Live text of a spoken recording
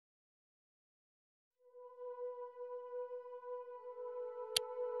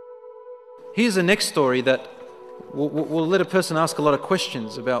Here's the next story that will let a person ask a lot of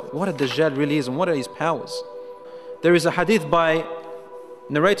questions about what a Dajjal really is and what are his powers. There is a hadith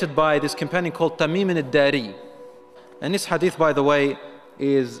narrated by this companion called Tamim al-Dari. And this hadith, by the way,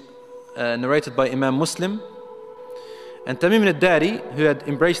 is narrated by Imam Muslim. And Tamim al-Dari, who had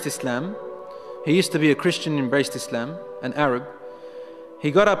embraced Islam, he used to be a Christian, embraced Islam, an Arab.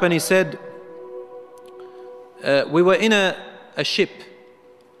 He got up and he said, we were in a ship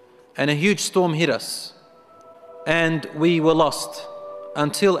and a huge storm hit us and we were lost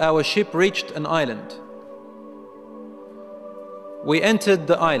until our ship reached an island. We entered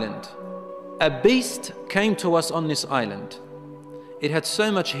the island. A beast came to us on this island. It had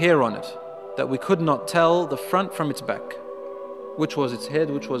so much hair on it that we could not tell the front from its back, which was its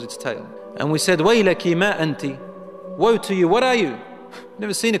head, which was its tail. And we said, "Waylaki ma anti," woe to you, what are you?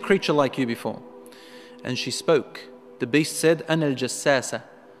 Never seen a creature like you before. And she spoke. The beast said, "Ana al-jassasa."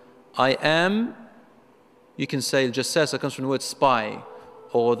 I am, you can say al-jassasa comes from the word spy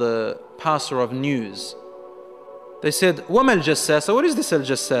or the passer of news. They said, "Wama al-jassasa?" What is this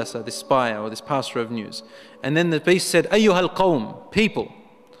al-jassasa, this spy or this passer of news? And then the beast said, "Ayyuha al-qawm," people,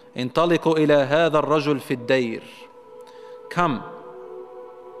 "Intaliqu ila hadha ar-rajul fi ad-dayr."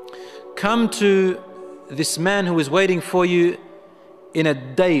 Come to this man who is waiting for you in a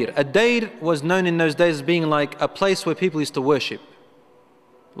dayr. A dayr was known in those days as being like a place where people used to worship.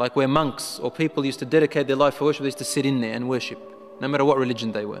 Like where monks or people used to dedicate their life for worship, they used to sit in there and worship, no matter what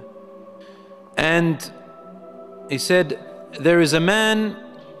religion they were. And he said, there is a man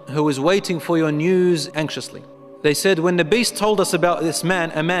who is waiting for your news anxiously. They said, when the beast told us about this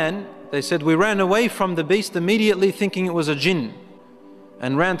man, they said, we ran away from the beast immediately thinking it was a jinn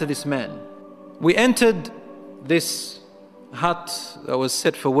and ran to this man. We entered this hut that was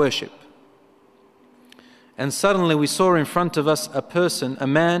set for worship. And suddenly we saw in front of us a person, a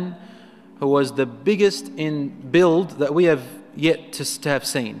man who was the biggest in build that we have yet to have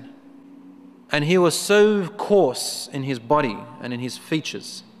seen. And he was so coarse in his body and in his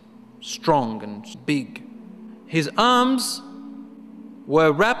features, strong and big. His arms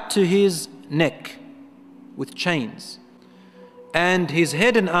were wrapped to his neck with chains. And his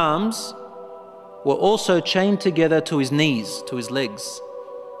head and arms were also chained together to his knees, to his legs,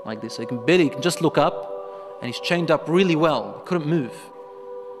 like this. So he can just look up, and he's chained up really well, couldn't move.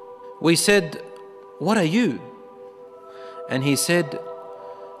 We said, "What are you?" And he said,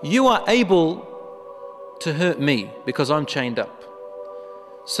 "You are able to hurt me because I'm chained up.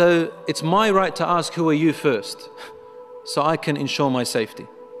 So it's my right to ask, who are you first, so I can ensure my safety."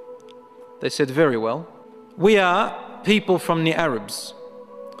 They said, "Very well. We are people from the Arabs.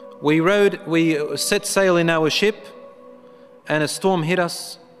 We set sail in our ship and a storm hit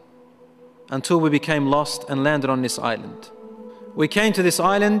us until we became lost and landed on this island. We came to this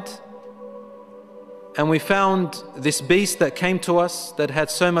island and we found this beast that came to us that had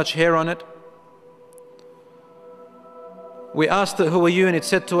so much hair on it. We asked it, 'Who are you?' And it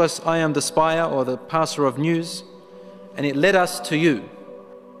said to us, 'I am the spy or the passer of news,' and it led us to you."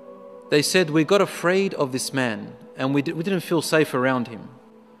 They said, "We got afraid of this man and we didn't feel safe around him.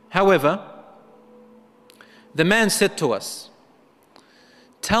 However, the man said to us,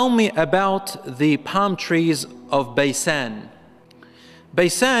 'Tell me about the palm trees of Baysan.'"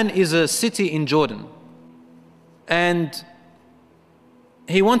 Baysan is a city in Jordan. And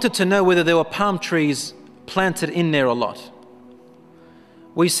he wanted to know whether there were palm trees planted in there or not.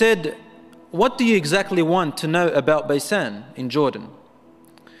 We said, "What do you exactly want to know about Baysan in Jordan?"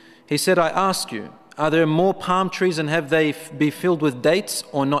 He said, "I ask you, are there more palm trees and have they be filled with dates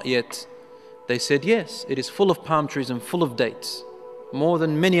or not yet?" They said, "Yes, it is full of palm trees and full of dates, more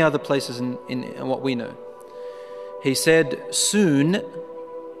than many other places in what we know." He said, "Soon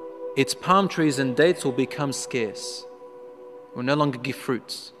its palm trees and dates will become scarce, will no longer give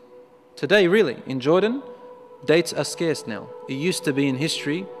fruits." Today, really, in Jordan, dates are scarce now. It used to be in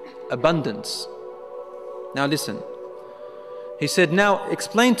history abundance. Now listen. He said, "Now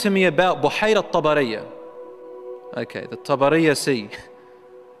explain to me about Buhayra Tabariya." Okay, the Tabariya Sea.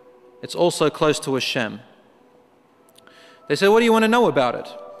 It's also close to Sham. They said, "What do you want to know about it?"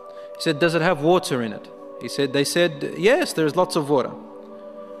 He said, "Does it have water in it?" They said, "Yes, there's lots of water."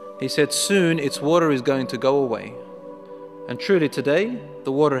 He said, "Soon its water is going to go away." And truly today,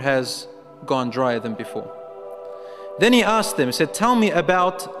 the water has gone drier than before. Then he asked them, he said, "Tell me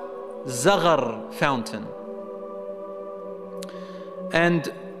about Zaghar fountain."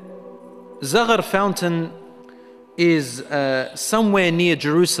 And Zaghar fountain is somewhere near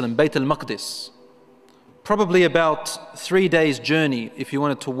Jerusalem, Bayt al-Maqdis. Probably about 3 days journey if you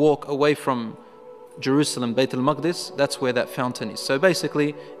wanted to walk away from Jerusalem, Bayt al-Maqdis, that's where that fountain is. So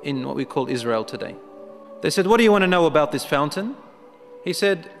basically in what we call Israel today. They said, what do you want to know about this fountain? He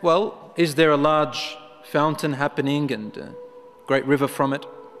said, well, is there a large fountain happening and a great river from it?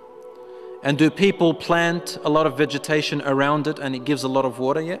 And do people plant a lot of vegetation around it and it gives a lot of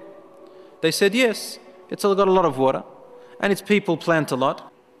water yet? They said, yes, it's got a lot of water and its people plant a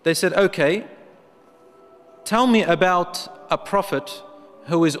lot. They said, okay, tell me about a prophet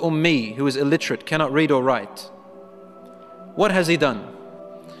who is ummi, who is illiterate, cannot read or write. What has he done?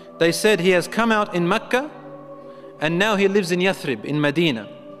 They said he has come out in Mecca and now he lives in Yathrib, in Medina.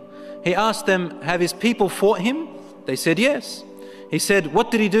 He asked them, have his people fought him? They said, yes. He said,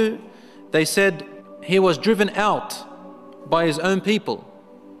 what did he do? They said, he was driven out by his own people.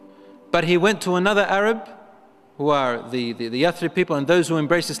 But he went to another Arab, who are the Yathrib people and those who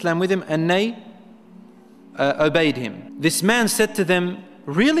embraced Islam with him, and they obeyed him. This man said to them,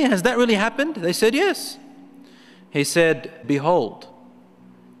 really? Has that really happened? They said, yes. He said, behold,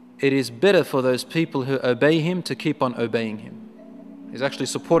 it is better for those people who obey him to keep on obeying him. He's actually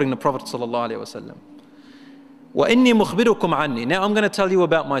supporting the Prophet ﷺ. وَإِنِّي مُخْبِرُكُمْ عَنِّي. Now I'm going to tell you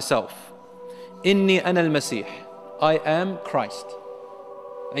about myself. إِنِّي أَنَا الْمَسِيحِ. I am Christ.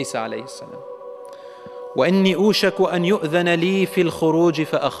 Isa alayhi salam. وَإِنِّي أُوشَكُ أَنْ يُؤْذَنَ لِي فِي الْخُرُوجِ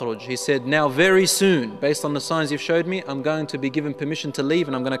فَأَخْرُجْ. He said, now very soon, based on the signs you've showed me, I'm going to be given permission to leave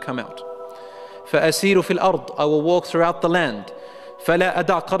and I'm going to come out. فَأَسِيرُ فِي الْأَرْضِ. I will walk throughout the land. فَلَا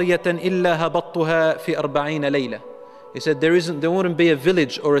أَدَعْ قَرْيَةً إِلَّا هَبَطْتُهَا فِي 40 لَيْلَةً. He said, there wouldn't be a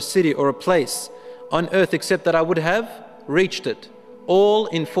village or a city or a place on earth except that I would have reached it, all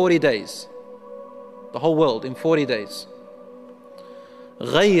in 40 days. The whole world in 40 days.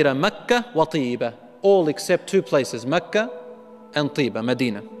 غَيْرَ مَكَّةَ وَطِيبَةَ. All except two places, Mecca and Tiba,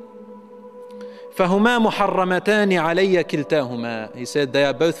 Medina. فَهُمَا مُحَرَّمَتَانِ عَلَيَّ كِلْتَاهُمَا. He said, they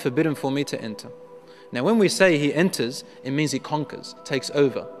are both forbidden for me to enter. Now when we say he enters, it means he conquers, takes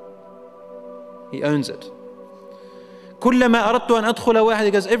over. He owns it. كُلَّمَا أَرَدْتُ أَنْ أَدْخُلَ وَاحِدٍ.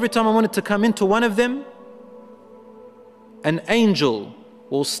 He goes, every time I wanted to come into one of them, an angel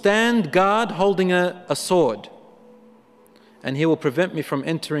will stand guard holding a sword, and he will prevent me from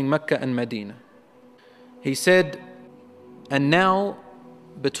entering Mecca and Medina. He said, and now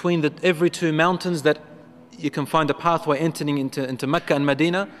between every two mountains that you can find a pathway entering into Mecca and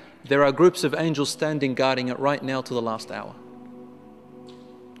Medina, there are groups of angels standing guarding it right now to the last hour.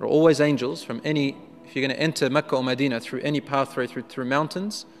 There are always angels from any, if you're going to enter Mecca or Medina through any pathway through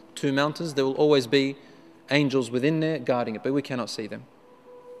mountains, two mountains, there will always be angels within there guarding it, but we cannot see them.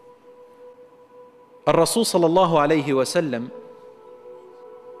 Rasul sallallahu alayhi wa sallam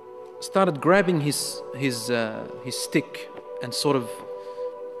started grabbing his stick and sort of,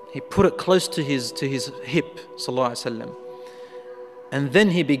 he put it close to his hip, sallallahu alayhi wa sallam. And then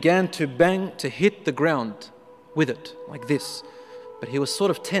he began to bang, to hit the ground with it, like this. But he was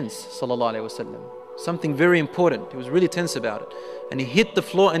sort of tense, sallallahu alayhi wa sallam. Something very important. He was really tense about it. And he hit the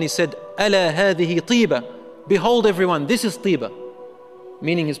floor and he said, أَلَا هَذِهِ طِيبَةٌ. Behold everyone, this is Tiba.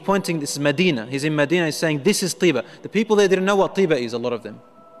 Meaning he's pointing, this is Medina. He's in Medina, he's saying, this is Tiba. The people there didn't know what Tiba is, a lot of them.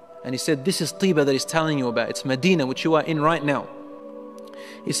 And he said, this is Tiba that he's telling you about. It's Medina, which you are in right now.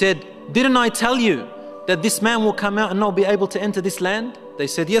 He said, didn't I tell you that this man will come out and not be able to enter this land? They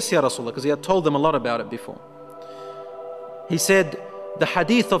said, yes, Ya Rasulullah, because he had told them a lot about it before. He said, the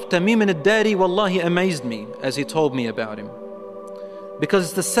hadith of Tamim al-Dari, wallahi, amazed me as he told me about him. Because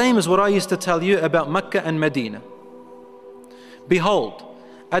it's the same as what I used to tell you about Mecca and Medina. Behold,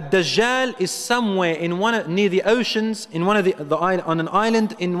 Dajjal is somewhere in near the oceans, in one of on an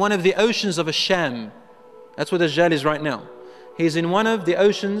island in one of the oceans of Sham. That's where Dajjal is right now. He's in one of the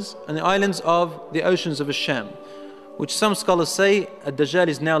oceans and the islands of the oceans of Sham, which some scholars say Dajjal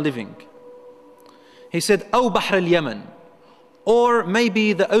is now living. He said, "أو بحر اليمن," or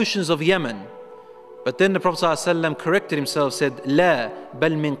maybe the oceans of Yemen. But then the Prophet ﷺ corrected himself, said, "لا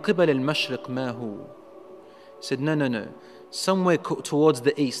بل من قبل المشرق ما هو." He said, no. Somewhere towards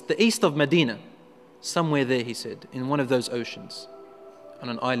the east of Medina, somewhere there, he said, in one of those oceans, on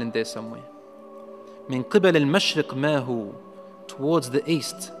an island there somewhere. من قبل المشرق ما هو, towards the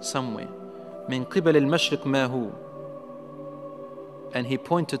east somewhere. من قبل المشرق ما هو. And he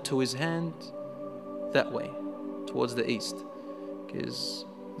pointed to his hand that way, towards the east, is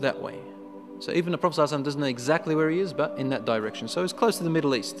that way. So even the Prophet ﷺ doesn't know exactly where he is, but in that direction. So it's close to the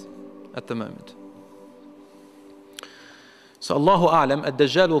Middle East at the moment. So Allahu A'lam,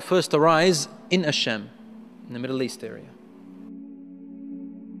 Ad-Dajjal will first arise in Asham, in the Middle East area.